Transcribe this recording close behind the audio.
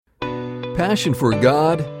passion for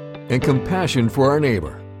God, and compassion for our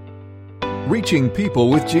neighbor. Reaching people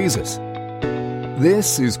with Jesus.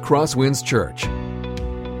 This is Crosswinds Church.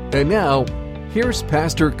 And now, here's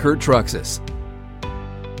Pastor Kurt Truxas.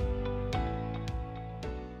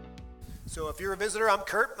 So if you're a visitor, I'm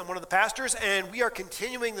Kurt. I'm one of the pastors, and we are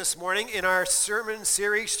continuing this morning in our sermon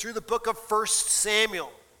series through the book of 1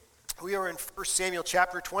 Samuel. We are in 1 Samuel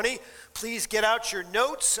chapter 20. Please get out your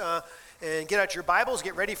notes and get out your Bibles,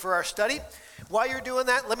 get ready for our study. While you're doing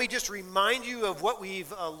that, let me just remind you of what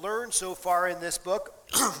we've learned so far in this book.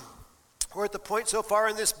 We're at the point so far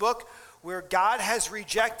in this book where God has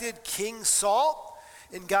rejected King Saul,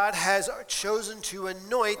 and God has chosen to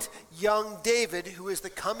anoint young David, who is the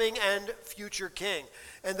coming and future king.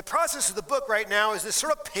 And the process of the book right now is this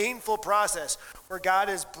sort of painful process where God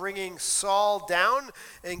is bringing Saul down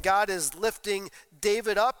and God is lifting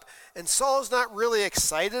David up. And Saul's not really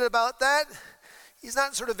excited about that. He's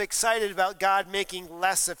not sort of excited about God making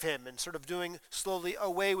less of him and sort of doing slowly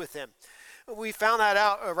away with him. We found that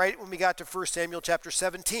out right when we got to 1 Samuel chapter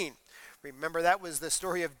 17. Remember, that was the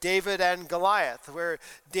story of David and Goliath, where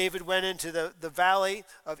David went into the valley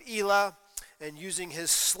of Elah, and using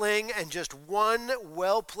his sling and just one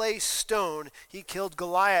well-placed stone, he killed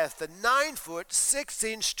Goliath, the 9-foot,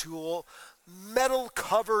 6-inch tall,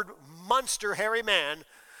 metal-covered monster hairy man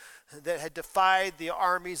that had defied the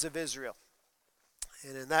armies of Israel.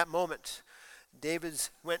 And in that moment, David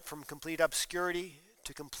went from complete obscurity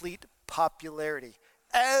to complete popularity.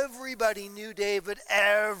 Everybody knew David.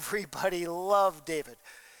 Everybody loved David,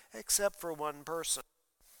 except for one person,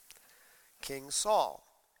 King Saul,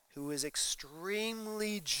 who was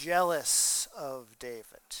extremely jealous of David.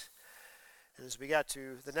 And as we got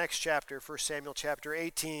to the next chapter, 1 Samuel chapter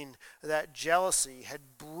 18, that jealousy had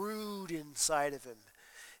brewed inside of him.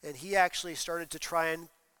 And he actually started to try and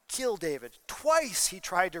kill David. Twice he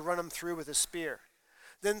tried to run him through with a spear.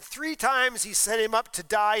 Then 3 times he set him up to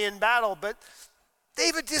die in battle, but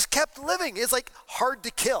David just kept living. It's like hard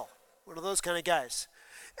to kill. One of those kind of guys.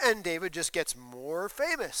 And David just gets more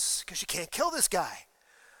famous because you can't kill this guy.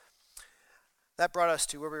 That brought us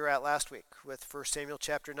to where we were at last week with 1 Samuel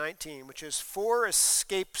chapter 19, which is 4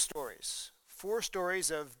 escape stories. 4 stories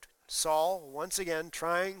of Saul, once again,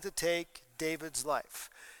 trying to take David's life.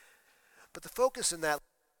 But the focus in that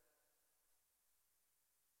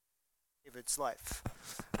David's life.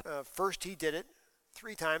 First, he did it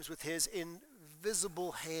 3 times with his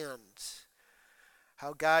invisible hand.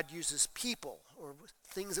 How God uses people or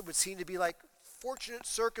things that would seem to be like fortunate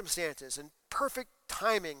circumstances and perfect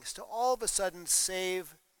timings to all of a sudden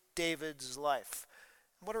save David's life.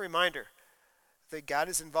 What a reminder that God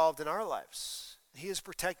is involved in our lives. He is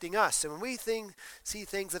protecting us. And when we see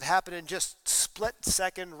things that happen in just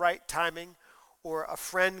split-second right timing, or a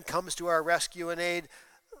friend comes to our rescue and aid,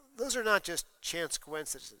 those are not just chance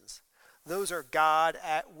coincidences. Those are God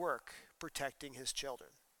at work protecting his children.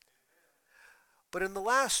 But in the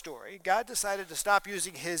last story, God decided to stop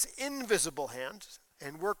using his invisible hand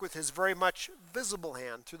and work with his very much visible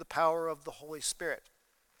hand through the power of the Holy Spirit.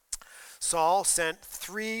 Saul sent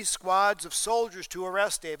 3 squads of soldiers to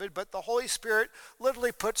arrest David, but the Holy Spirit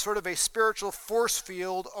literally put sort of a spiritual force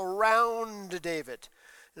field around David.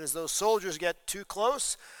 And as those soldiers get too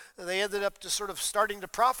close, they ended up just sort of starting to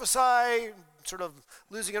prophesy, sort of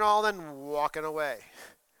losing it all, then walking away.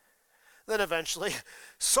 Then eventually,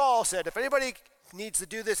 Saul said, if anybody needs to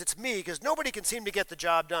do this, it's me, because nobody can seem to get the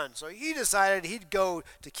job done. So he decided he'd go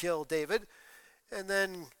to kill David, and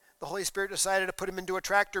then the Holy Spirit decided to put him into a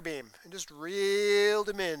tractor beam and just reeled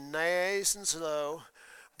him in nice and slow,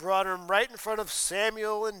 brought him right in front of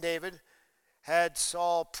Samuel and David, had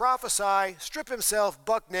Saul prophesy, strip himself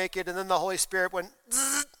buck naked, and then the Holy Spirit went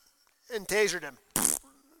zzz, and tasered him.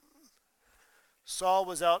 Saul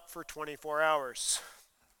was out for 24 hours.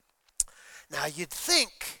 Now you'd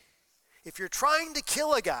think, if you're trying to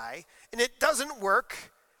kill a guy and it doesn't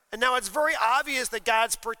work, and now it's very obvious that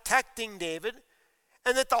God's protecting David,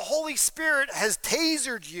 and that the Holy Spirit has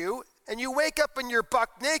tasered you, and you wake up and you're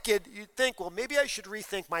buck naked, you'd think, well, maybe I should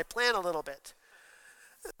rethink my plan a little bit.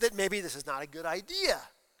 That maybe this is not a good idea.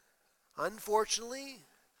 Unfortunately,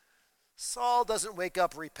 Saul doesn't wake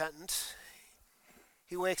up repentant.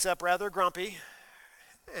 He wakes up rather grumpy,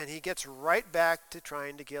 and he gets right back to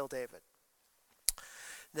trying to kill David.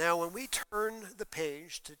 Now, when we turn the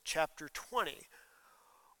page to chapter 20,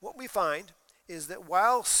 what we find is that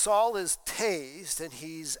while Saul is tased and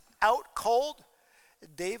he's out cold,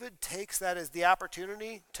 David takes that as the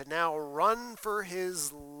opportunity to now run for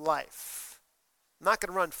his life. Not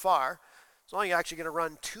going to run far. He's only actually going to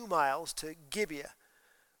run 2 miles to Gibeah.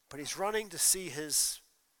 But he's running to see his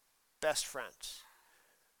best friend.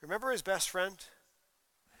 Remember his best friend?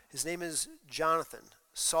 His name is Jonathan,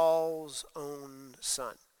 Saul's own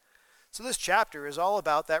son. So this chapter is all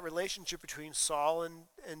about that relationship between Saul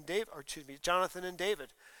and David, or excuse me, Jonathan and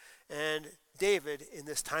David in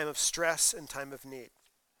this time of stress and time of need.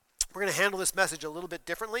 We're going to handle this message a little bit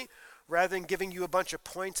differently. Rather than giving you a bunch of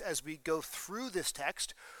points as we go through this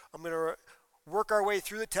text, I'm going to work our way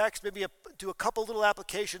through the text, maybe do a couple little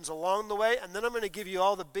applications along the way, and then I'm going to give you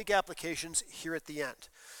all the big applications here at the end.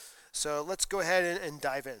 So let's go ahead and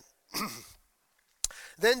dive in.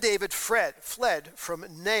 Then David fled from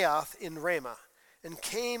Naioth in Ramah and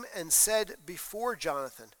came and said before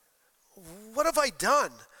Jonathan, "What have I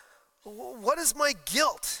done? What is my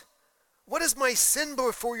guilt? What is my sin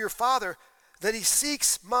before your father that he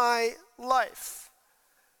seeks my life?"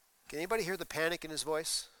 Can anybody hear the panic in his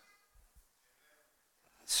voice?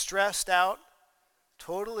 Stressed out,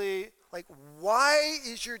 totally like, why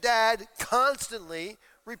is your dad constantly,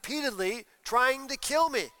 repeatedly trying to kill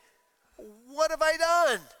me? What have I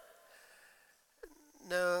done?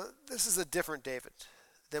 No, this is a different David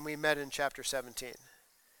than we met in chapter 17.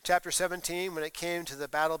 Chapter 17, when it came to the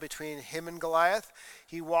battle between him and Goliath,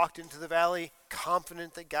 he walked into the valley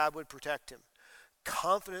confident that God would protect him,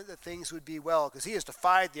 confident that things would be well, because he has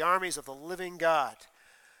defied the armies of the living God.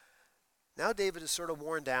 Now David is sort of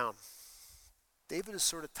worn down. David is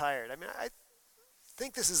sort of tired. I mean, I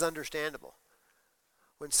think this is understandable.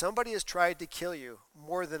 When somebody has tried to kill you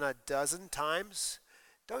more than a dozen times,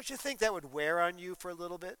 don't you think that would wear on you for a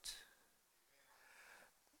little bit?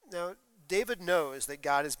 Now, David knows that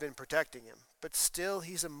God has been protecting him, but still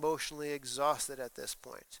he's emotionally exhausted at this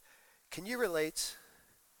point. Can you relate?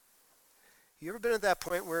 You ever been at that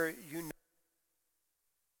point where you know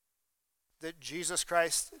that Jesus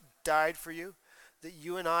Christ died for you? That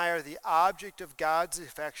you and I are the object of God's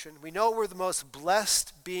affection. We know we're the most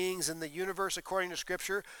blessed beings in the universe according to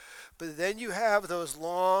Scripture, but then you have those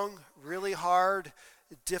long, really hard,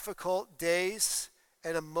 difficult days,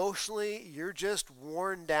 and emotionally you're just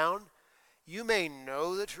worn down. You may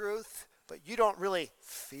know the truth, but you don't really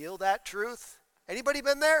feel that truth. Anybody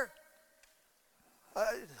been there?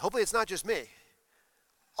 Hopefully it's not just me.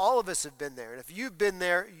 All of us have been there, and if you've been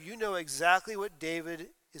there, you know exactly what David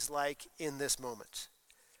is like in this moment.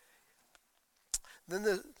 Then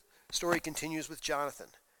the story continues with Jonathan.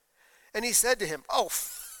 And he said to him, "Oh,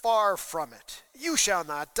 far from it. You shall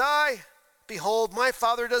not die. Behold, my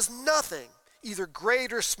father does nothing, either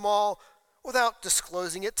great or small, without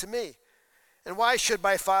disclosing it to me. And why should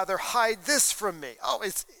my father hide this from me? Oh,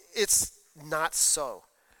 it's not so."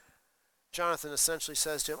 Jonathan essentially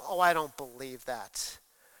says to him, "Oh, I don't believe that.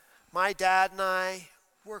 My dad and I,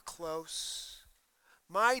 we're close.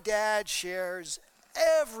 My dad shares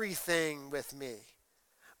everything with me."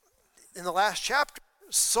 In the last chapter,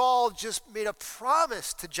 Saul just made a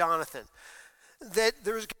promise to Jonathan that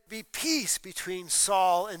there was going to be peace between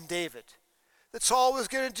Saul and David, that Saul was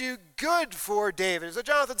going to do good for David. So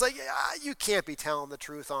Jonathan's like, "You can't be telling the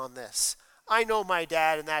truth on this. I know my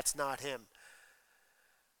dad, and that's not him."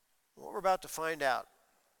 What we're about to find out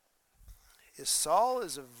is Saul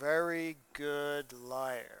is a very good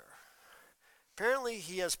liar. Apparently,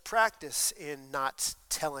 he has practice in not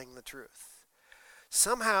telling the truth.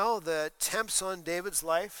 Somehow, the attempts on David's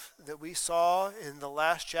life that we saw in the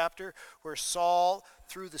last chapter, where Saul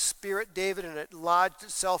threw the spear at David and it lodged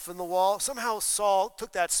itself in the wall, somehow Saul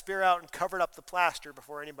took that spear out and covered up the plaster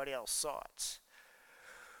before anybody else saw it.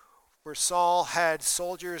 Where Saul had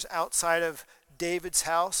soldiers outside of David's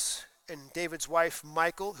house, and David's wife,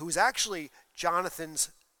 Michal, who was actually Jonathan's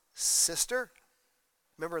sister,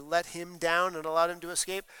 remember, let him down and allowed him to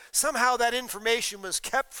escape. Somehow that information was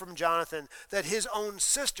kept from Jonathan, that his own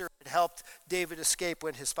sister had helped David escape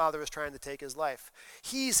when his father was trying to take his life.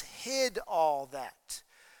 He's hid all that.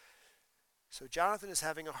 So Jonathan is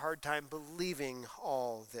having a hard time believing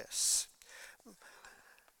all this.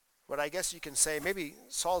 What I guess you can say, maybe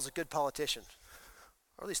Saul's a good politician,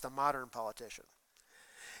 or at least a modern politician.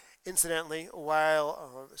 Incidentally,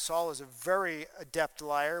 while Saul is a very adept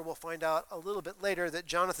liar, we'll find out a little bit later that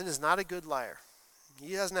Jonathan is not a good liar.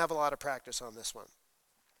 He doesn't have a lot of practice on this one.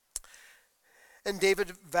 And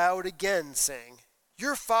David vowed again, saying,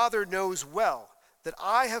 "Your father knows well that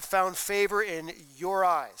I have found favor in your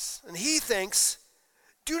eyes." And he thinks,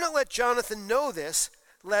 "Do not let Jonathan know this,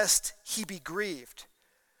 lest he be grieved.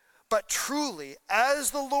 But truly,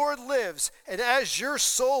 as the Lord lives, and as your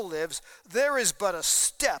soul lives, there is but a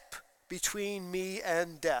step between me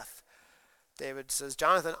and death." David says,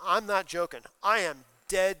 "Jonathan, I'm not joking. I am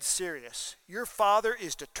dead serious. Your father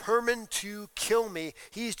is determined to kill me.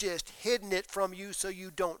 He's just hidden it from you so you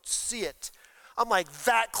don't see it. I'm like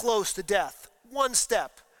that close to death. One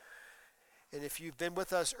step. And if you've been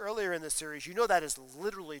with us earlier in the series, you know that is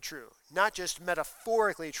literally true, not just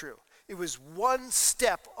metaphorically true. It was one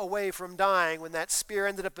step away from dying when that spear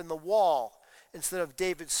ended up in the wall instead of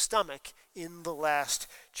David's stomach in the last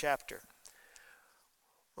chapter.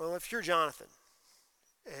 Well, if you're Jonathan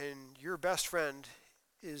and your best friend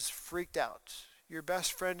is freaked out, your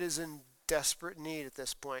best friend is in desperate need at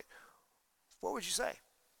this point, what would you say?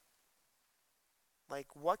 Like,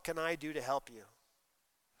 what can I do to help you?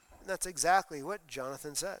 And that's exactly what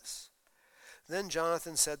Jonathan says. Then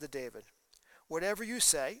Jonathan said to David, "Whatever you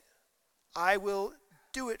say, I will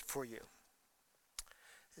do it for you."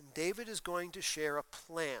 And David is going to share a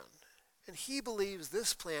plan. And he believes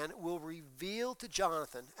this plan will reveal to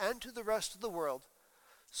Jonathan and to the rest of the world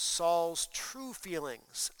Saul's true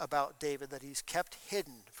feelings about David that he's kept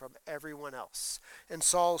hidden from everyone else, and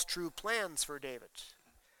Saul's true plans for David.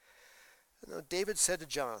 And David said to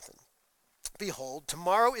Jonathan, "Behold,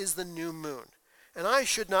 tomorrow is the new moon, and I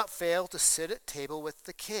should not fail to sit at table with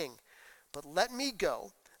the king. But let me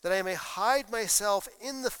go, that I may hide myself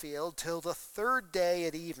in the field till the third day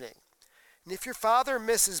at evening. And if your father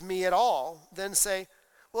misses me at all, then say,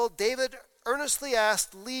 'Well, David earnestly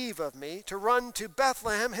asked leave of me to run to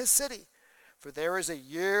Bethlehem, his city, for there is a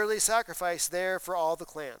yearly sacrifice there for all the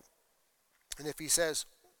clan.' And if he says,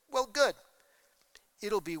 'Well, good,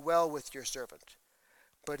 it'll be well with your servant.'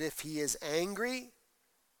 But if he is angry,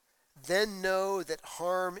 then know that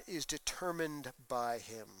harm is determined by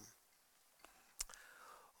him."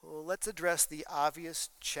 Well, let's address the obvious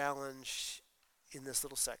challenge in this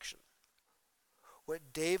little section.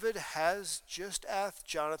 What David has just asked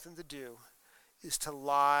Jonathan to do is to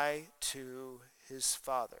lie to his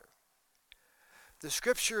father. The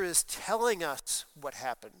scripture is telling us what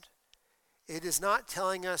happened. It is not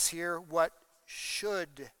telling us here what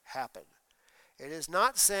should happen. It is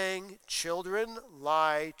not saying, "Children,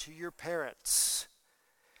 lie to your parents,"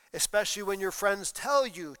 especially when your friends tell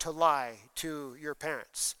you to lie to your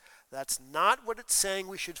parents. That's not what it's saying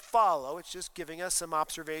we should follow. It's just giving us some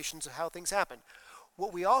observations of how things happen.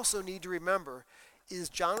 What we also need to remember is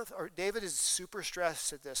David is super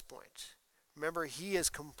stressed at this point. Remember, he is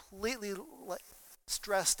completely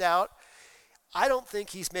stressed out. I don't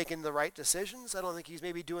think he's making the right decisions. I don't think he's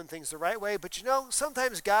maybe doing things the right way. But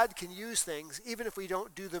sometimes God can use things even if we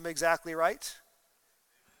don't do them exactly right.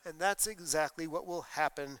 And that's exactly what will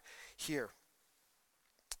happen here.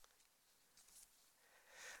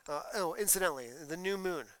 Incidentally, the new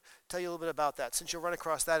moon. Tell you a little bit about that, since you'll run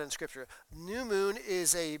across that in Scripture. New moon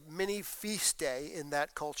is a mini feast day in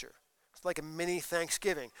that culture. It's like a mini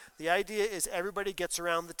Thanksgiving. The idea is everybody gets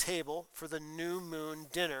around the table for the new moon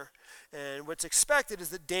dinner. And what's expected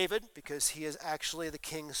is that David, because he is actually the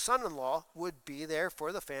king's son-in-law, would be there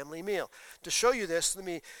for the family meal. To show you this, let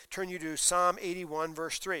me turn you to Psalm 81,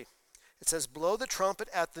 verse 3. It says, "Blow the trumpet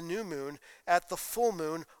at the new moon, at the full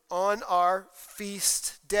moon, on our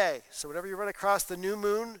feast day." So whenever you run across the new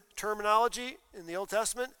moon terminology in the Old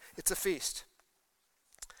Testament, it's a feast.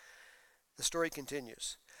 The story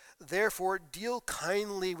continues. "Therefore deal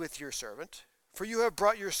kindly with your servant, for you have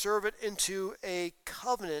brought your servant into a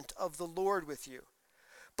covenant of the Lord with you.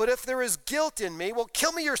 But if there is guilt in me, well,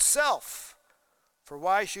 kill me yourself, for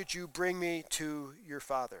why should you bring me to your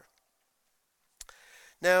father?"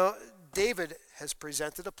 Now, David has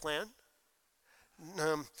presented a plan.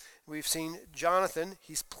 We've seen Jonathan.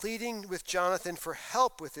 He's pleading with Jonathan for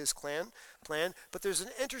help with his plan, but there's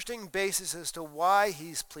an interesting basis as to why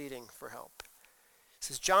he's pleading for help. He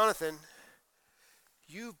says, "Jonathan,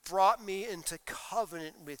 you've brought me into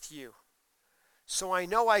covenant with you, so I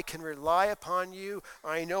know I can rely upon you.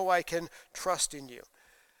 I know I can trust in you."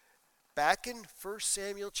 Back in 1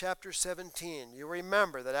 Samuel chapter 17, you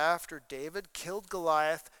remember that after David killed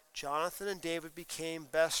Goliath, Jonathan and David became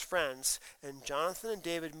best friends, and Jonathan and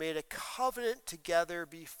David made a covenant together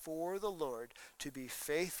before the Lord to be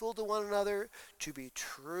faithful to one another, to be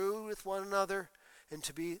true with one another, and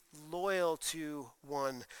to be loyal to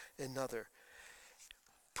one another.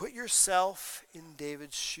 Put yourself in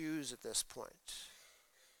David's shoes at this point.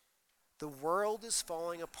 The world is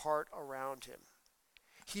falling apart around him.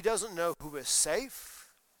 He doesn't know who is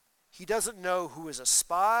safe. He doesn't know who is a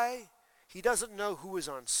spy. He doesn't know who is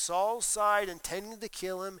on Saul's side intending to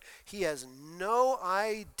kill him. He has no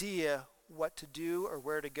idea what to do or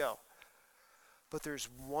where to go. But there's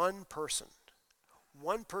one person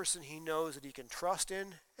he knows that he can trust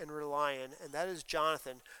in and rely on, and that is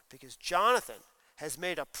Jonathan, because Jonathan has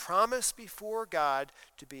made a promise before God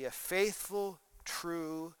to be a faithful,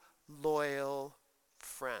 true, loyal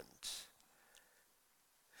friend.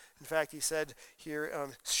 In fact, he said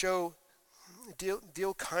here, show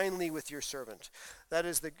Deal kindly with your servant. That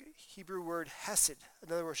is the Hebrew word hesed.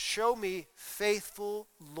 In other words, show me faithful,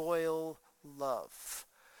 loyal love.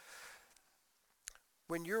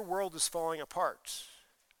 When your world is falling apart,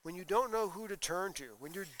 when you don't know who to turn to,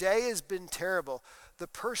 when your day has been terrible, the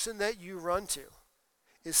person that you run to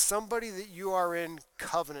is somebody that you are in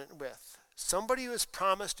covenant with. Somebody who has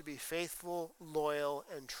promised to be faithful, loyal,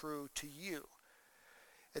 and true to you.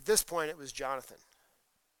 At this point, it was Jonathan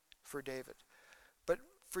for David. But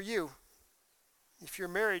for you, if you're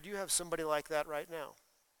married, you have somebody like that right now.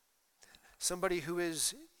 Somebody who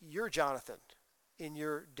is your Jonathan in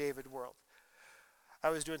your David world. I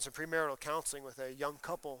was doing some premarital counseling with a young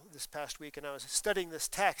couple this past week, and I was studying this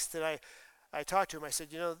text, and I talked to him. I said,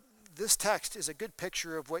 this text is a good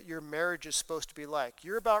picture of what your marriage is supposed to be like.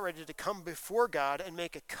 You're about ready to come before God and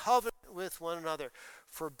make a covenant with one another,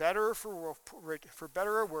 for better or for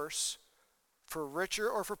better or worse, for richer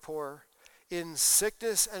or for poorer, in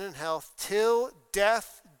sickness and in health, till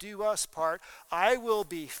death do us part. I will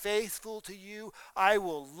be faithful to you. I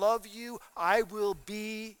will love you. I will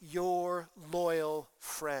be your loyal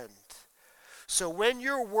friend. So when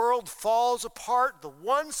your world falls apart, the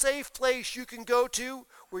one safe place you can go to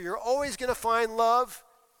where you're always going to find love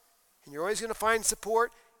and you're always going to find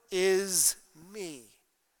support is me.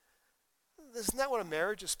 Isn't that what a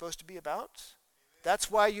marriage is supposed to be about? That's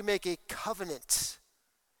why you make a covenant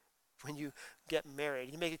when you get married.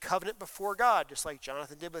 You make a covenant before God, just like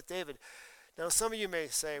Jonathan did with David. Now, some of you may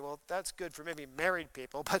say, well, that's good for maybe married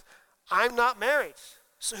people, but I'm not married.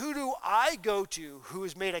 So who do I go to who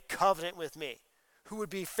has made a covenant with me? Who would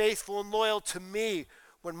be faithful and loyal to me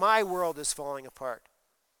when my world is falling apart?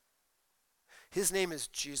 His name is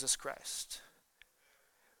Jesus Christ.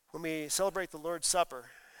 When we celebrate the Lord's Supper,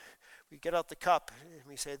 we get out the cup and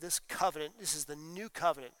we say, this covenant, this is the new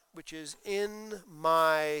covenant, which is in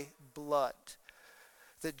my blood.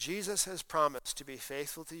 That Jesus has promised to be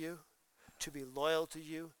faithful to you, to be loyal to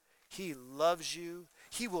you. He loves you.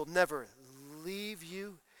 He will never leave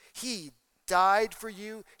you. He died for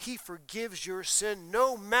you. He forgives your sin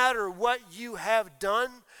no matter what you have done,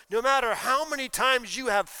 no matter how many times you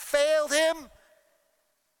have failed him.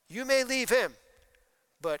 You may leave him,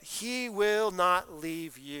 but he will not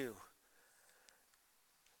leave you.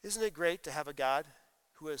 Isn't it great to have a God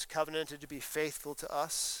who has covenanted to be faithful to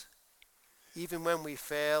us, even when we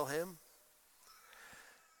fail him?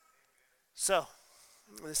 So,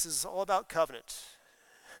 this is all about covenant.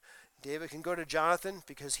 David can go to Jonathan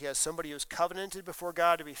because he has somebody who's covenanted before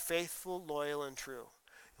God to be faithful, loyal, and true.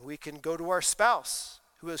 We can go to our spouse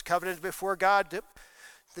who has covenanted before God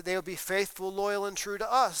that they will be faithful, loyal, and true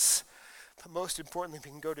to us. But most importantly, we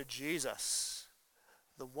can go to Jesus,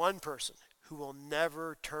 the one person who will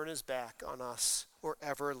never turn his back on us or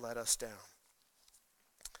ever let us down.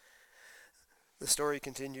 The story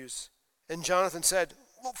continues. And Jonathan said,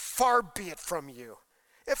 well, far be it from you.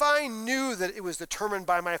 If I knew that it was determined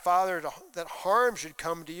by my father that harm should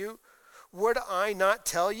come to you, would I not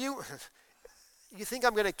tell you? You think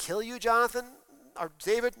I'm going to kill you, Jonathan? Or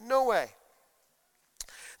David? No way.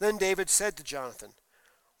 Then David said to Jonathan,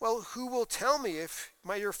 well, who will tell me if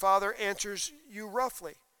your father answers you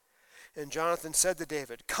roughly? And Jonathan said to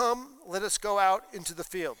David, come, let us go out into the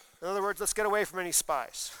field. In other words, let's get away from any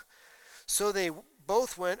spies. So they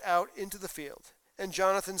both went out into the field. And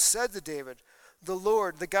Jonathan said to David, the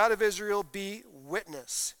Lord, the God of Israel, be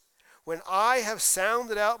witness. When I have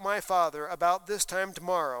sounded out my father about this time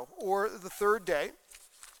tomorrow, or the third day,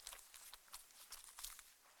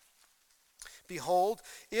 behold,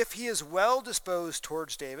 if he is well disposed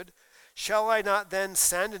towards David, shall I not then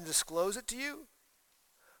send and disclose it to you?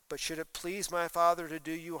 But should it please my father to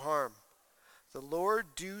do you harm, the Lord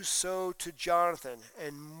do so to Jonathan,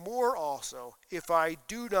 and more also, if I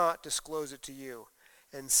do not disclose it to you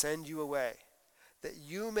and send you away, that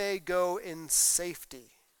you may go in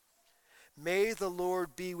safety. May the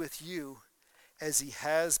Lord be with you as he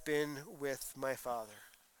has been with my father.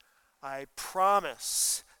 I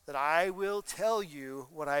promise that I will tell you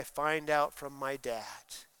what I find out from my dad.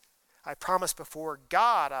 I promise before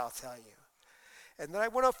God I'll tell you. And then I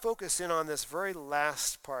want to focus in on this very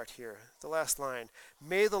last part here, the last line.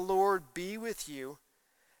 May the Lord be with you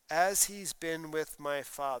as he's been with my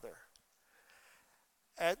father.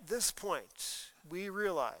 At this point, we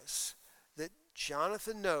realize that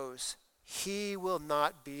Jonathan knows he will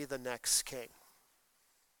not be the next king.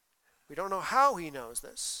 We don't know how he knows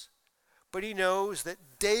this, but he knows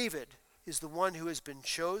that David is the one who has been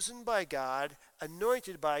chosen by God,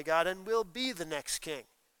 anointed by God, and will be the next king.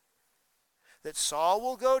 That Saul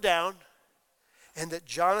will go down, and that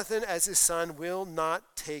Jonathan as his son will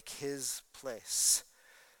not take his place.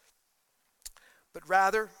 But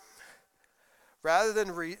rather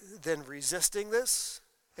than resisting this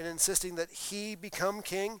and insisting that he become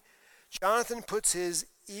king, Jonathan puts his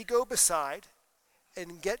ego beside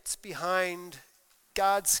and gets behind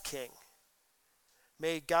God's king.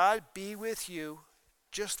 May God be with you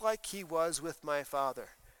just like he was with my father.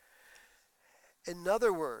 In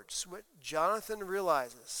other words, what Jonathan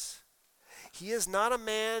realizes, he is not a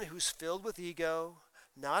man who's filled with ego,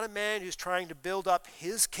 not a man who's trying to build up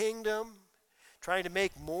his kingdom, trying to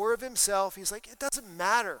make more of himself. He's like, it doesn't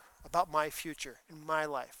matter about my future in my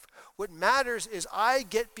life. What matters is I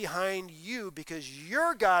get behind you because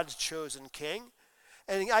you're God's chosen king,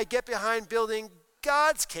 and I get behind building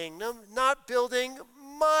God's kingdom, not building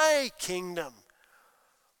my kingdom.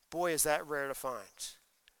 Boy, is that rare to find.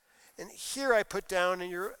 And here I put down in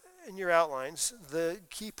your outlines the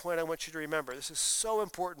key point I want you to remember. This is so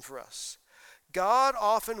important for us. God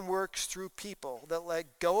often works through people that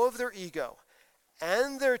let go of their ego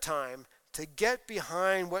and their time to get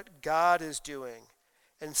behind what God is doing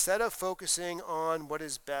instead of focusing on what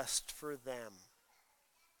is best for them.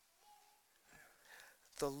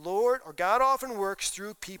 God often works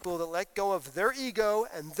through people that let go of their ego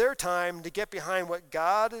and their time to get behind what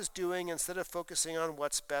God is doing instead of focusing on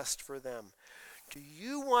what's best for them. Do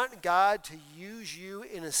you want God to use you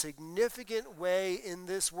in a significant way in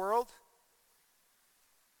this world?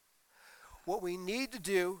 What we need to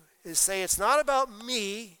do is say it's not about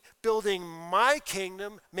me building my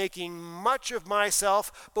kingdom, making much of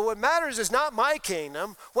myself, but what matters is not my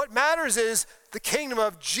kingdom. What matters is the kingdom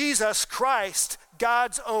of Jesus Christ,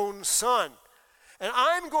 God's own Son. And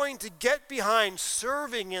I'm going to get behind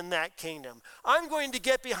serving in that kingdom. I'm going to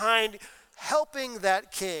get behind helping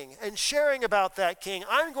that king and sharing about that king.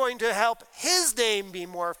 I'm going to help his name be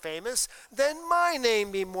more famous than my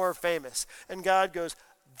name be more famous. And God goes,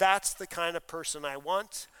 that's the kind of person I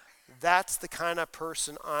want. That's the kind of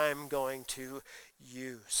person I'm going to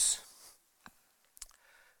use.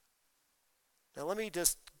 Now let me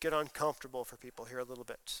just get uncomfortable for people here a little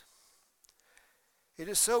bit. It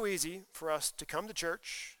is so easy for us to come to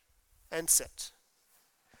church and sit.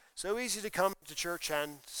 So easy to come to church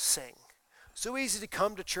and sing. So easy to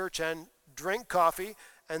come to church and drink coffee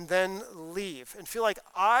and then leave and feel like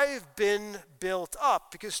I've been built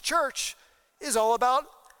up because church is all about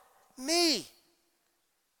me.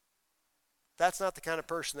 That's not the kind of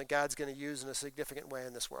person that God's going to use in a significant way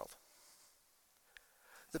in this world.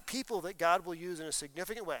 The people that God will use in a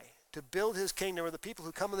significant way to build his kingdom are the people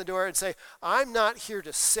who come in the door and say, I'm not here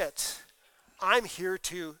to sit. I'm here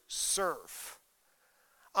to serve.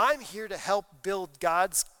 I'm here to help build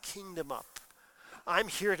God's kingdom up. I'm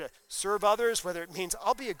here to serve others, whether it means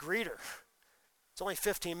I'll be a greeter. It's only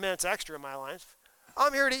 15 minutes extra in my life.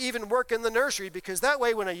 I'm here to even work in the nursery because that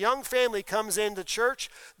way when a young family comes into church,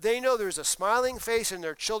 they know there's a smiling face and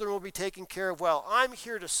their children will be taken care of well. I'm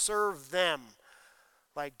here to serve them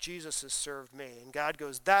like Jesus has served me. And God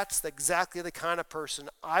goes, that's exactly the kind of person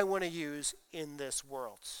I want to use in this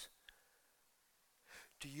world.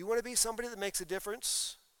 Do you want to be somebody that makes a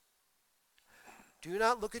difference? Do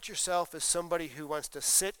not look at yourself as somebody who wants to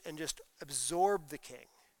sit and just absorb the king.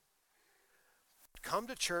 Come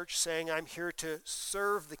to church saying, I'm here to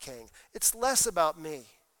serve the king. It's less about me.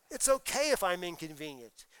 It's okay if I'm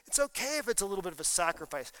inconvenient. It's okay if it's a little bit of a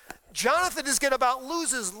sacrifice. Jonathan is going to about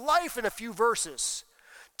lose his life in a few verses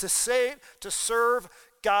to serve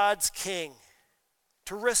God's king,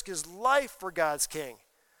 to risk his life for God's king.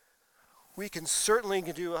 We can certainly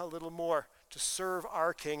do a little more to serve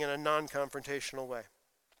our king in a non-confrontational way.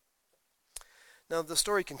 Now the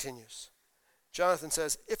story continues. Jonathan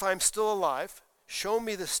says, if I'm still alive, show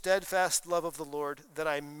me the steadfast love of the Lord, that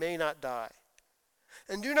I may not die.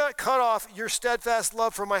 And do not cut off your steadfast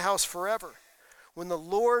love from my house forever, when the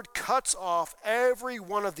Lord cuts off every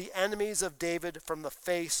one of the enemies of David from the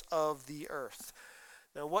face of the earth.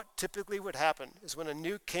 Now, what typically would happen is when a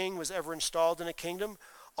new king was ever installed in a kingdom,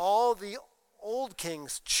 all the old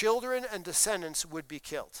king's children and descendants would be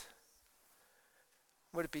killed.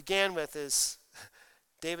 What it began with is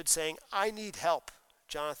David saying, I need help.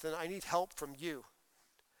 Jonathan, I need help from you.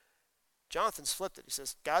 Jonathan's flipped it. He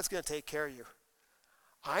says, God's going to take care of you.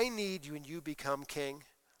 I need you when you become king.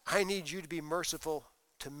 I need you to be merciful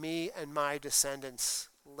to me and my descendants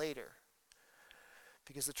later.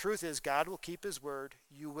 Because the truth is, God will keep his word.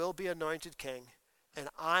 You will be anointed king, and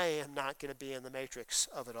I am not going to be in the matrix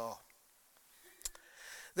of it all.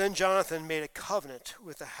 Then Jonathan made a covenant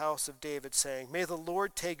with the house of David, saying, may the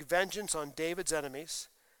Lord take vengeance on David's enemies.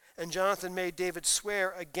 And Jonathan made David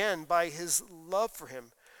swear again by his love for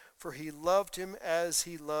him, for he loved him as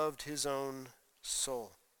he loved his own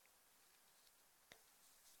soul.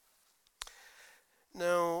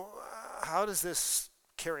 Now, how does this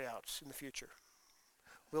carry out in the future?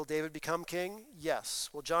 Will David become king? Yes.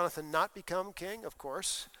 Will Jonathan not become king? Of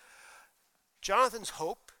course. Jonathan's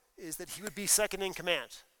hope is that he would be second in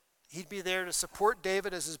command. He'd be there to support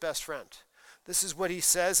David as his best friend. This is what he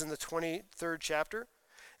says in the 23rd chapter.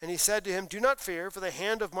 And he said to him, "Do not fear, for the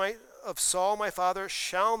hand of Saul my father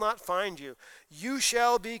shall not find you. You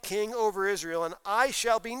shall be king over Israel, and I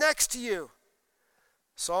shall be next to you."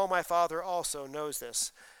 Saul my father also knows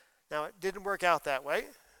this. Now, it didn't work out that way.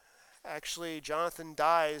 Actually, Jonathan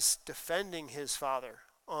dies defending his father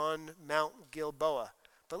on Mount Gilboa.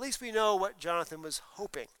 But at least we know what Jonathan was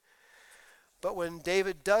hoping. But when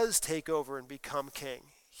David does take over and become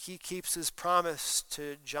king, he keeps his promise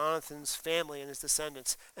to Jonathan's family and his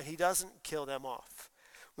descendants, and he doesn't kill them off.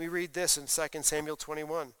 We read this in 2 Samuel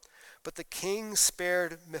 21. "But the king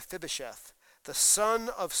spared Mephibosheth, the son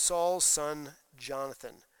of Saul's son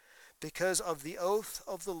Jonathan, because of the oath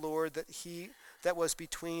of the Lord that was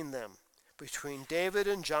between them, between David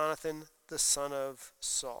and Jonathan, the son of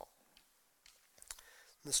Saul."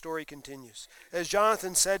 The story continues. "As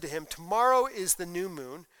Jonathan said to him, 'Tomorrow is the new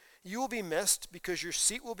moon. You will be missed because your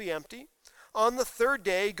seat will be empty. On the third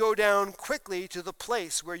day, go down quickly to the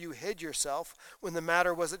place where you hid yourself when the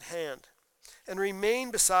matter was at hand, and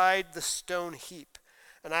remain beside the stone heap.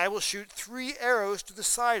 And I will shoot 3 arrows to the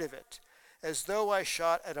side of it, as though I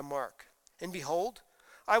shot at a mark. And behold,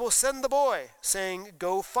 I will send the boy, saying,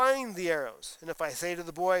 Go find the arrows. And if I say to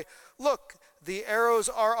the boy, Look, the arrows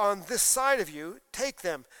are on this side of you, take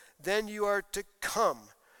them. Then you are to come.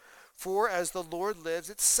 For as the Lord lives,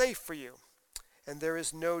 it's safe for you, and there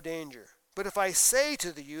is no danger. But if I say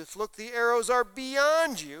to the youth, Look, the arrows are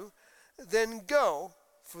beyond you, then go,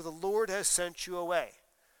 for the Lord has sent you away.'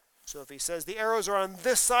 So if he says the arrows are on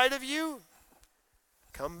this side of you,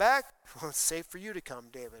 come back. Well, it's safe for you to come,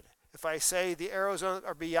 David. If I say the arrows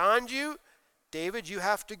are beyond you, David, you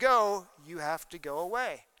have to go. You have to go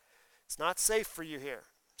away. It's not safe for you here."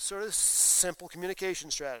 Sort of simple communication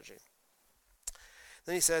strategy.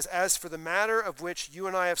 Then he says, "As for the matter of which you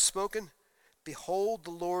and I have spoken, behold,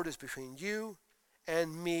 the Lord is between you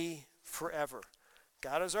and me forever.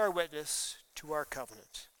 God is our witness to our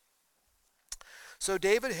covenant." So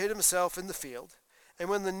David hid himself in the field, and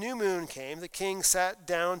when the new moon came, the king sat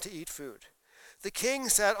down to eat food. The king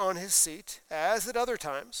sat on his seat, as at other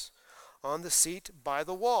times, on the seat by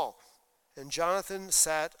the wall, and Jonathan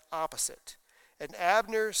sat opposite, and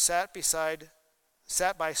Abner sat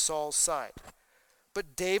by Saul's side.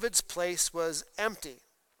 But David's place was empty.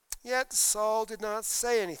 Yet Saul did not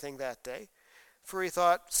say anything that day, for he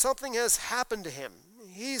thought, Something has happened to him.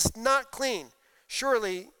 He's not clean.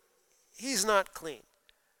 Surely he's not clean.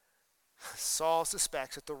 Saul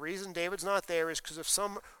suspects that the reason David's not there is because of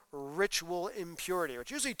some ritual impurity,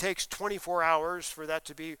 which usually takes 24 hours for that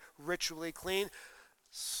to be ritually clean.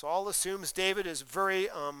 Saul assumes David is very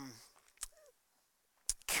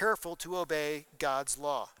careful to obey God's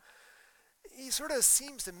law. He sort of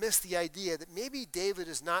seems to miss the idea that maybe David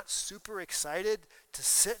is not super excited to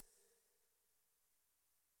sit,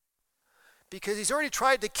 because he's already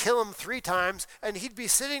tried to kill him 3 times, and he'd be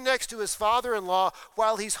sitting next to his father-in-law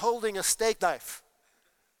while he's holding a steak knife.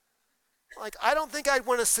 Like, I don't think I'd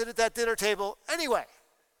want to sit at that dinner table anyway.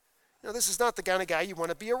 This is not the kind of guy you want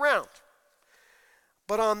to be around.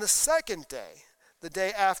 But on the second day, the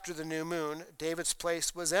day after the new moon, David's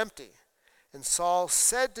place was empty. And Saul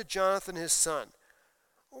said to Jonathan his son,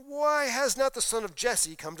 Why has not the son of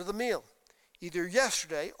Jesse come to the meal, either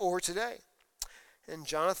yesterday or today? And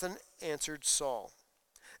Jonathan answered Saul,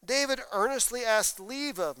 David earnestly asked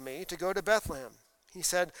leave of me to go to Bethlehem. He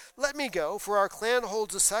said, Let me go, for our clan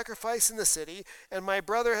holds a sacrifice in the city, and my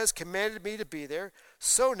brother has commanded me to be there.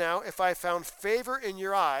 So now, if I found favor in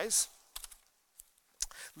your eyes,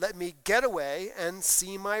 let me get away and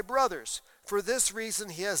see my brothers. For this reason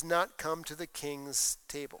he has not come to the king's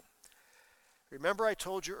table. Remember I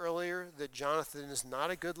told you earlier that Jonathan is not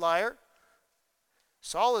a good liar?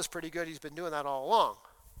 Saul is pretty good. He's been doing that all along.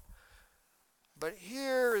 But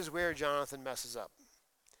here is where Jonathan messes up.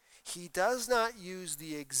 He does not use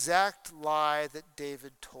the exact lie that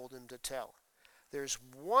David told him to tell. There's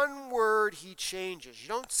one word he changes. You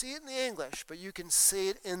don't see it in the English, but you can see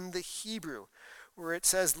it in the Hebrew, where it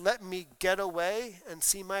says, let me get away and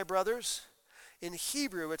see my brothers. In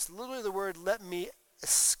Hebrew, it's literally the word, let me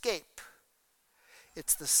escape.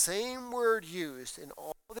 It's the same word used in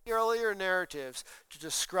all the earlier narratives to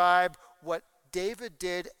describe what David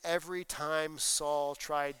did every time Saul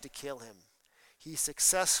tried to kill him. He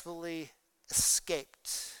successfully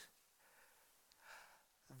escaped.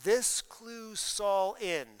 This clues Saul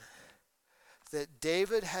in that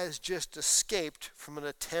David has just escaped from an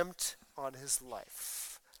attempt on his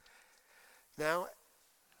life. Now,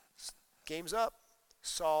 game's up.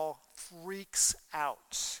 Saul freaks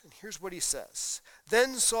out. And here's what he says.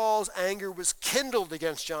 Then Saul's anger was kindled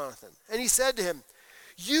against Jonathan, and he said to him,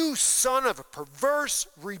 "You son of a perverse,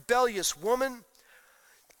 rebellious woman,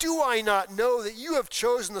 do I not know that you have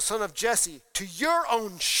chosen the son of Jesse to your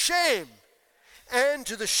own shame and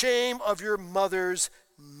to the shame of your mother's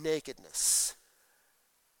nakedness?"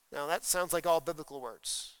 Now that sounds like all biblical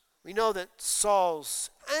words. We know that Saul's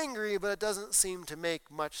angry, but it doesn't seem to make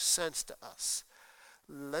much sense to us.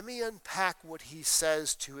 Let me unpack what he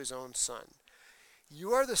says to his own son.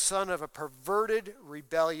 You are the son of a perverted,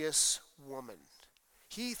 rebellious woman.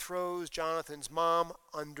 He throws Jonathan's mom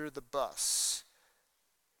under the bus.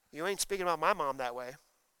 You ain't speaking about my mom that way.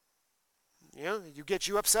 You get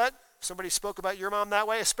you upset if somebody spoke about your mom that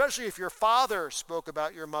way, especially if your father spoke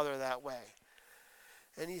about your mother that way.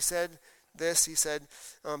 And he said this,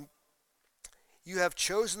 you have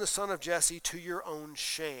chosen the son of Jesse to your own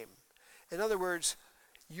shame. In other words,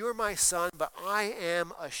 you're my son, but I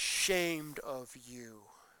am ashamed of you.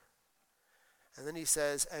 And then he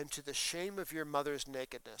says, and to the shame of your mother's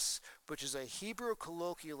nakedness, which is a Hebrew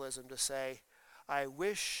colloquialism to say, I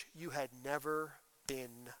wish you had never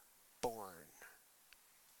been born.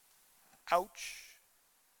 Ouch.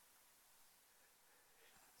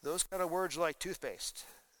 Those kind of words are like toothpaste.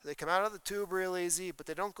 They come out of the tube real easy, but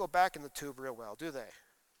they don't go back in the tube real well, do they?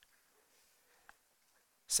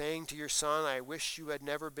 Saying to your son, I wish you had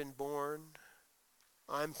never been born.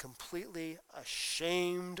 I'm completely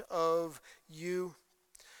ashamed of you.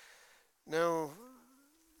 Now,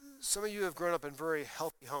 some of you have grown up in very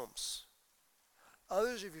healthy homes.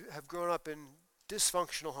 Others of you have grown up in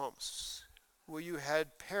dysfunctional homes where you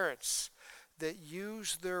had parents that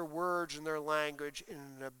used their words and their language in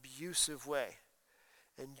an abusive way.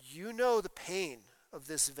 And you know the pain of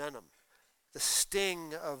this venom, the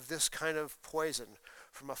sting of this kind of poison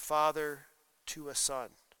from a father to a son.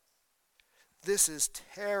 This is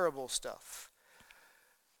terrible stuff.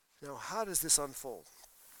 Now, how does this unfold?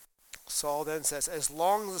 Saul then says, as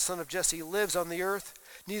long as the son of Jesse lives on the earth,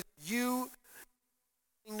 neither you nor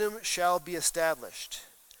the kingdom shall be established.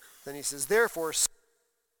 Then he says, therefore,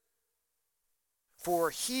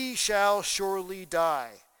 for he shall surely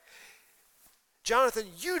die. Jonathan,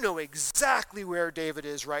 you know exactly where David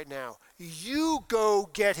is right now. You go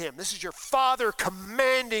get him. This is your father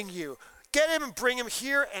commanding you. Get him and bring him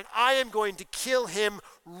here, and I am going to kill him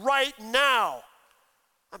right now.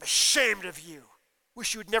 I'm ashamed of you.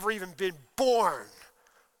 Wish you had never even been born.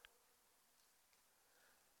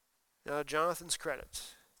 Now, to Jonathan's credit,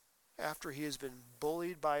 after he has been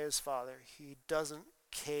bullied by his father, he doesn't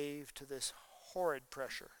cave to this horrid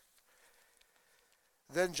pressure.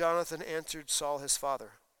 Then Jonathan answered Saul his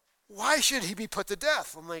father, why should he be put to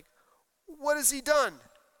death? I'm like, what has he done?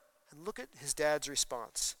 And look at his dad's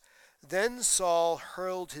response. Then Saul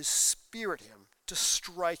hurled his spear at him to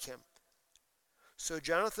strike him. So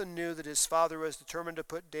Jonathan knew that his father was determined to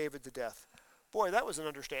put David to death. Boy, that was an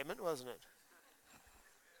understatement, wasn't it?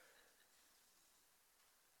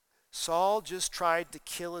 Saul just tried to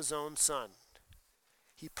kill his own son.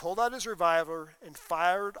 He pulled out his revolver and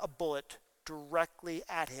fired a bullet directly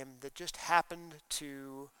at him that just happened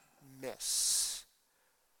to miss.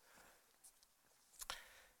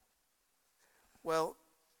 Well,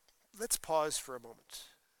 let's pause for a moment.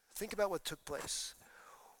 Think about what took place.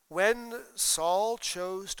 When Saul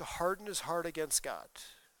chose to harden his heart against God,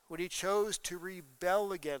 when he chose to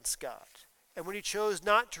rebel against God, and when he chose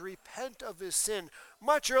not to repent of his sin,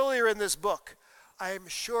 much earlier in this book, I am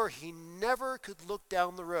sure he never could look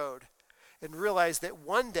down the road and realize that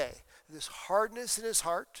one day this hardness in his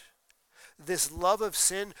heart, this love of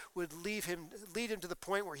sin would lead him to the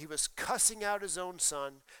point where he was cussing out his own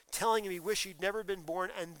son, telling him he wished he'd never been born,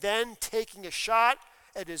 and then taking a shot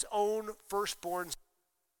at his own firstborn son.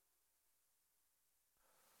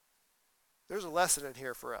 There's a lesson in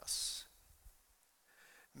here for us.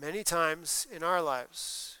 Many times in our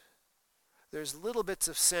lives, there's little bits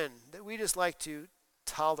of sin that we just like to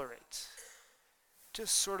tolerate,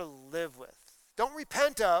 just sort of live with. Don't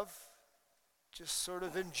repent of, just sort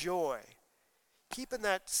of enjoy. Keep in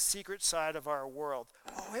that secret side of our world.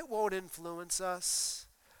 Oh, it won't influence us.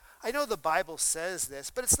 I know the Bible says this,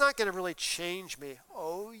 but it's not going to really change me.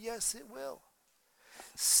 Oh, yes, it will.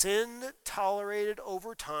 Sin tolerated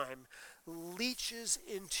over time leaches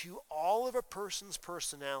into all of a person's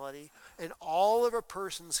personality and all of a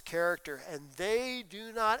person's character, and they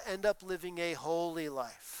do not end up living a holy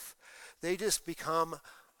life. They just become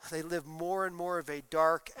They live more and more of a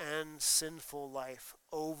dark and sinful life.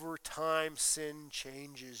 Over time, sin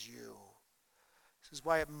changes you. This is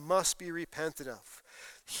why it must be repented of.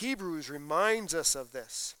 Hebrews reminds us of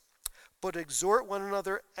this. But exhort one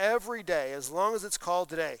another every day, as long as it's called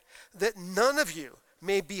today, that none of you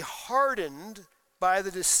may be hardened by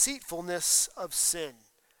the deceitfulness of sin,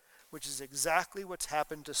 which is exactly what's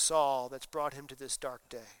happened to Saul that's brought him to this dark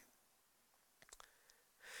day.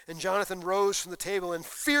 And Jonathan rose from the table in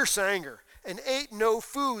fierce anger and ate no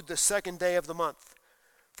food the second day of the month,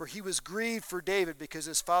 for he was grieved for David because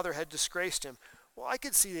his father had disgraced him. Well, I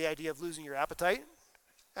could see the idea of losing your appetite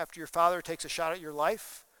after your father takes a shot at your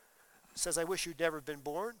life, says, I wish you'd never been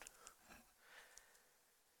born.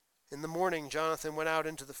 In the morning, Jonathan went out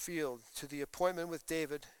into the field to the appointment with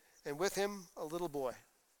David, and with him a little boy.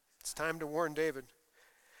 It's time to warn David.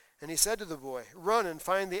 And he said to the boy, run and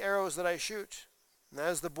find the arrows that I shoot. And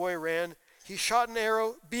as the boy ran, he shot an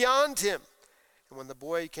arrow beyond him. And when the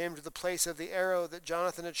boy came to the place of the arrow that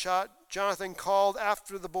Jonathan had shot, Jonathan called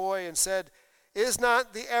after the boy and said, is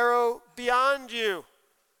not the arrow beyond you?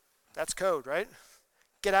 That's code, right?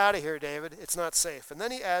 Get out of here, David. It's not safe. And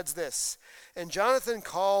then he adds this. And Jonathan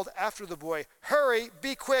called after the boy, hurry,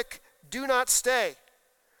 be quick, do not stay.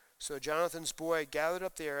 So Jonathan's boy gathered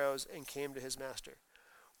up the arrows and came to his master.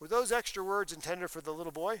 Were those extra words intended for the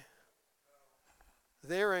little boy?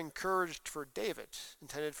 They're encouraged for David,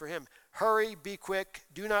 intended for him. Hurry, be quick,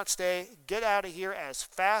 do not stay, get out of here as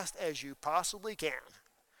fast as you possibly can.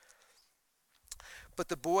 But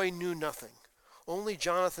the boy knew nothing. Only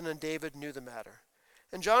Jonathan and David knew the matter.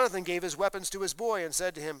 And Jonathan gave his weapons to his boy and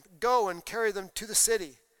said to him, go and carry them to the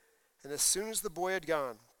city. And as soon as the boy had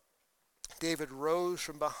gone, David rose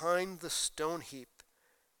from behind the stone heap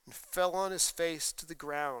and fell on his face to the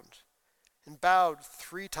ground and bowed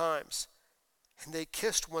 3 times. And they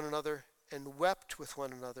kissed one another and wept with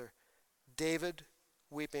one another, David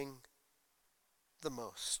weeping the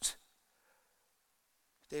most.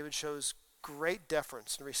 David shows great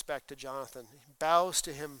deference and respect to Jonathan. He bows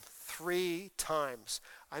to him 3 times.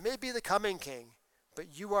 I may be the coming king,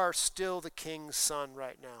 but you are still the king's son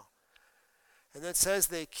right now. And then it says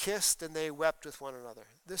they kissed and they wept with one another.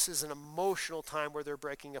 This is an emotional time where they're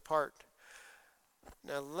breaking apart.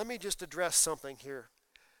 Now let me just address something here.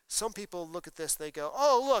 Some people look at this, they go,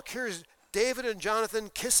 oh look, here's David and Jonathan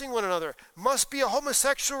kissing one another. Must be a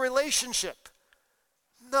homosexual relationship.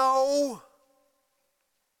 No.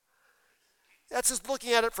 That's just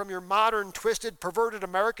looking at it from your modern, twisted, perverted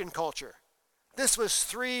American culture. This was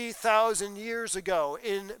 3,000 years ago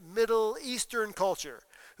in Middle Eastern culture.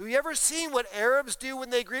 Have you ever seen what Arabs do when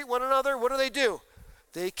they greet one another? What do?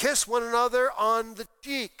 They kiss one another on the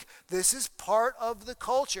cheek. This is part of the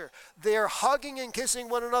culture. They are hugging and kissing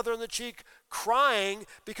one another on the cheek, crying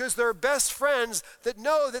because they're best friends that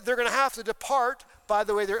know that they're going to have to depart. By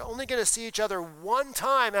the way, they're only going to see each other one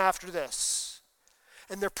time after this.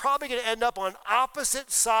 And they're probably going to end up on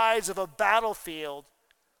opposite sides of a battlefield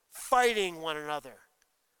fighting one another.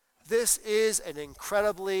 This is an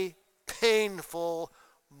incredibly painful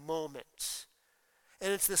moment.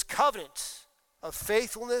 And it's this covenant of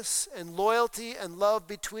faithfulness and loyalty and love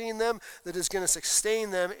between them that is going to sustain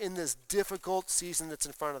them in this difficult season that's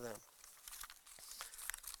in front of them.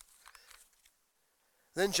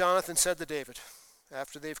 Then Jonathan said to David,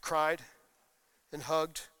 after they've cried and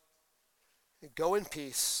hugged, go in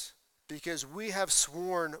peace, because we have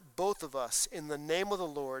sworn, both of us, in the name of the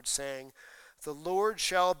Lord, saying, the Lord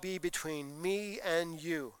shall be between me and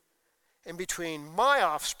you, and between my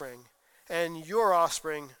offspring and your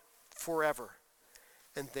offspring forever.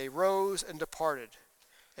 And they rose and departed,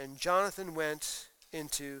 and Jonathan went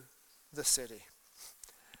into the city.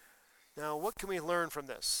 Now, what can we learn from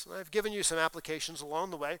this? I've given you some applications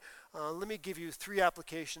along the way. Let me give you 3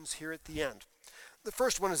 applications here at the end. The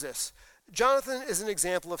first one is this. Jonathan is an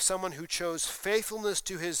example of someone who chose faithfulness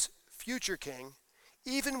to his future king,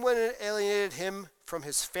 even when it alienated him from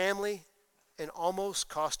his family and almost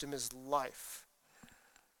cost him his life.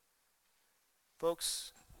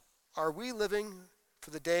 Folks, are we living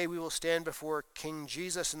for the day we will stand before King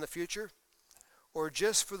Jesus in the future, or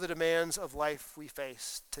just for the demands of life we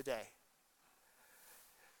face today?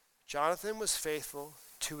 Jonathan was faithful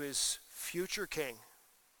to his future king,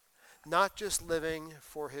 not just living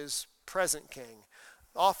for his present king.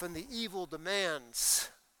 Often the evil demands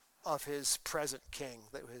of his present king,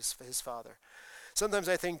 that was his father. Sometimes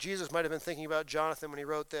I think Jesus might have been thinking about Jonathan when he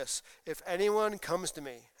wrote this. If anyone comes to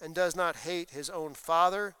me and does not hate his own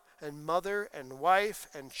father and mother and wife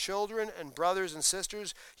and children and brothers and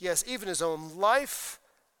sisters, yes, even his own life,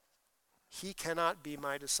 he cannot be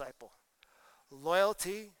my disciple.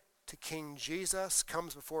 Loyalty to King Jesus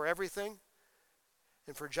comes before everything.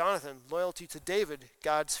 And for Jonathan, loyalty to David,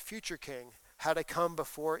 God's future king, had to come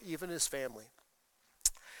before even his family.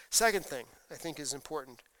 Second thing I think is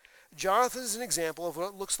important. Jonathan is an example of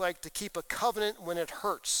what it looks like to keep a covenant when it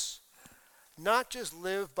hurts, not just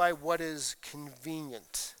live by what is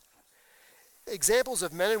convenient. Examples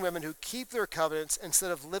of men and women who keep their covenants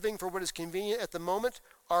instead of living for what is convenient at the moment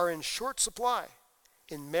are in short supply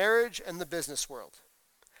in marriage and the business world.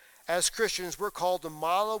 As Christians, we're called to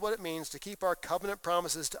model what it means to keep our covenant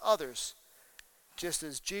promises to others, just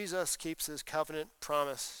as Jesus keeps his covenant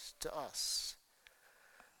promise to us.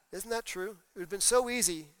 Isn't that true? It would have been so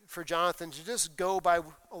easy for Jonathan to just go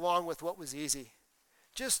along with what was easy.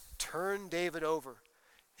 Just turn David over.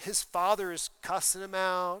 His father is cussing him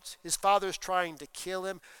out. His father's trying to kill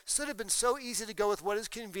him. So it would have been so easy to go with what is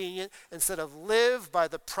convenient instead of live by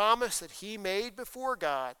the promise that he made before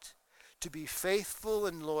God to be faithful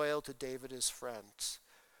and loyal to David, his friends.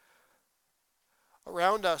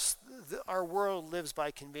 Around us, our world lives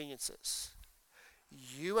by conveniences.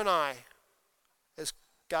 You and I, as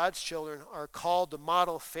God's children, are called to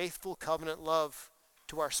model faithful covenant love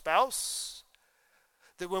to our spouse.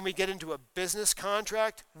 That when we get into a business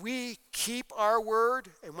contract, we keep our word,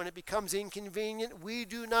 and when it becomes inconvenient, we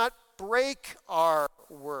do not break our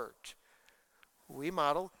word. We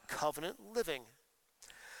model covenant living.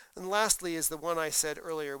 And lastly is the one I said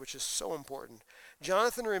earlier, which is so important.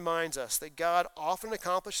 Jonathan reminds us that God often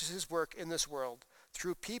accomplishes his work in this world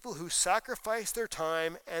through people who sacrifice their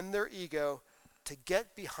time and their ego to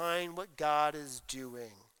get behind what God is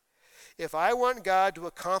doing. If I want God to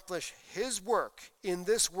accomplish his work in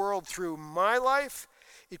this world through my life,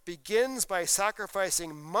 it begins by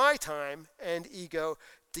sacrificing my time and ego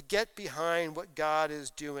to get behind what God is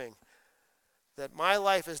doing. That my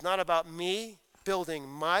life is not about me building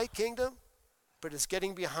my kingdom, but it's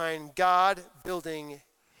getting behind God building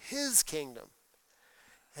his kingdom.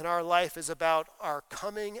 And our life is about our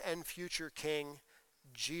coming and future King,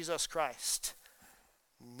 Jesus Christ,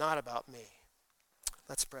 not about me.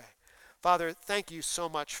 Let's pray. Father, thank you so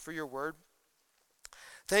much for your word.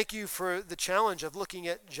 Thank you for the challenge of looking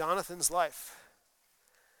at Jonathan's life.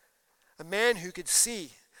 A man who could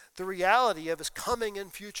see the reality of his coming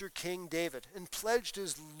and future King David and pledged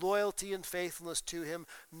his loyalty and faithfulness to him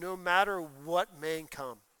no matter what may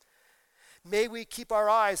come. May we keep our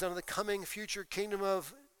eyes on the coming future kingdom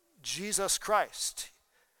of Jesus Christ.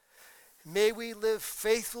 May we live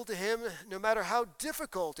faithful to him no matter how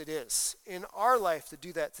difficult it is in our life to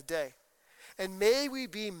do that today. And may we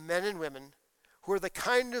be men and women who are the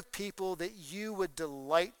kind of people that you would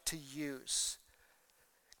delight to use.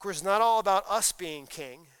 Of course, it's not all about us being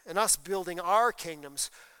king and us building our kingdoms,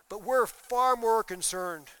 but we're far more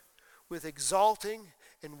concerned with exalting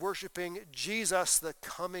and worshiping Jesus, the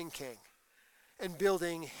coming King, and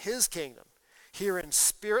building his kingdom here in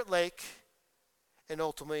Spirit Lake and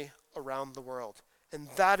ultimately around the world. And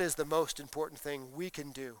that is the most important thing we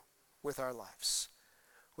can do with our lives.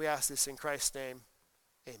 We ask this in Christ's name.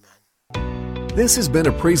 Amen. This has been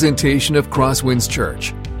a presentation of Crosswinds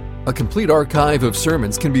Church. A complete archive of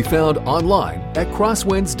sermons can be found online at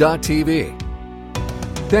crosswinds.tv.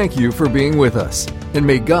 Thank you for being with us, and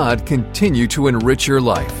may God continue to enrich your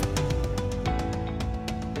life.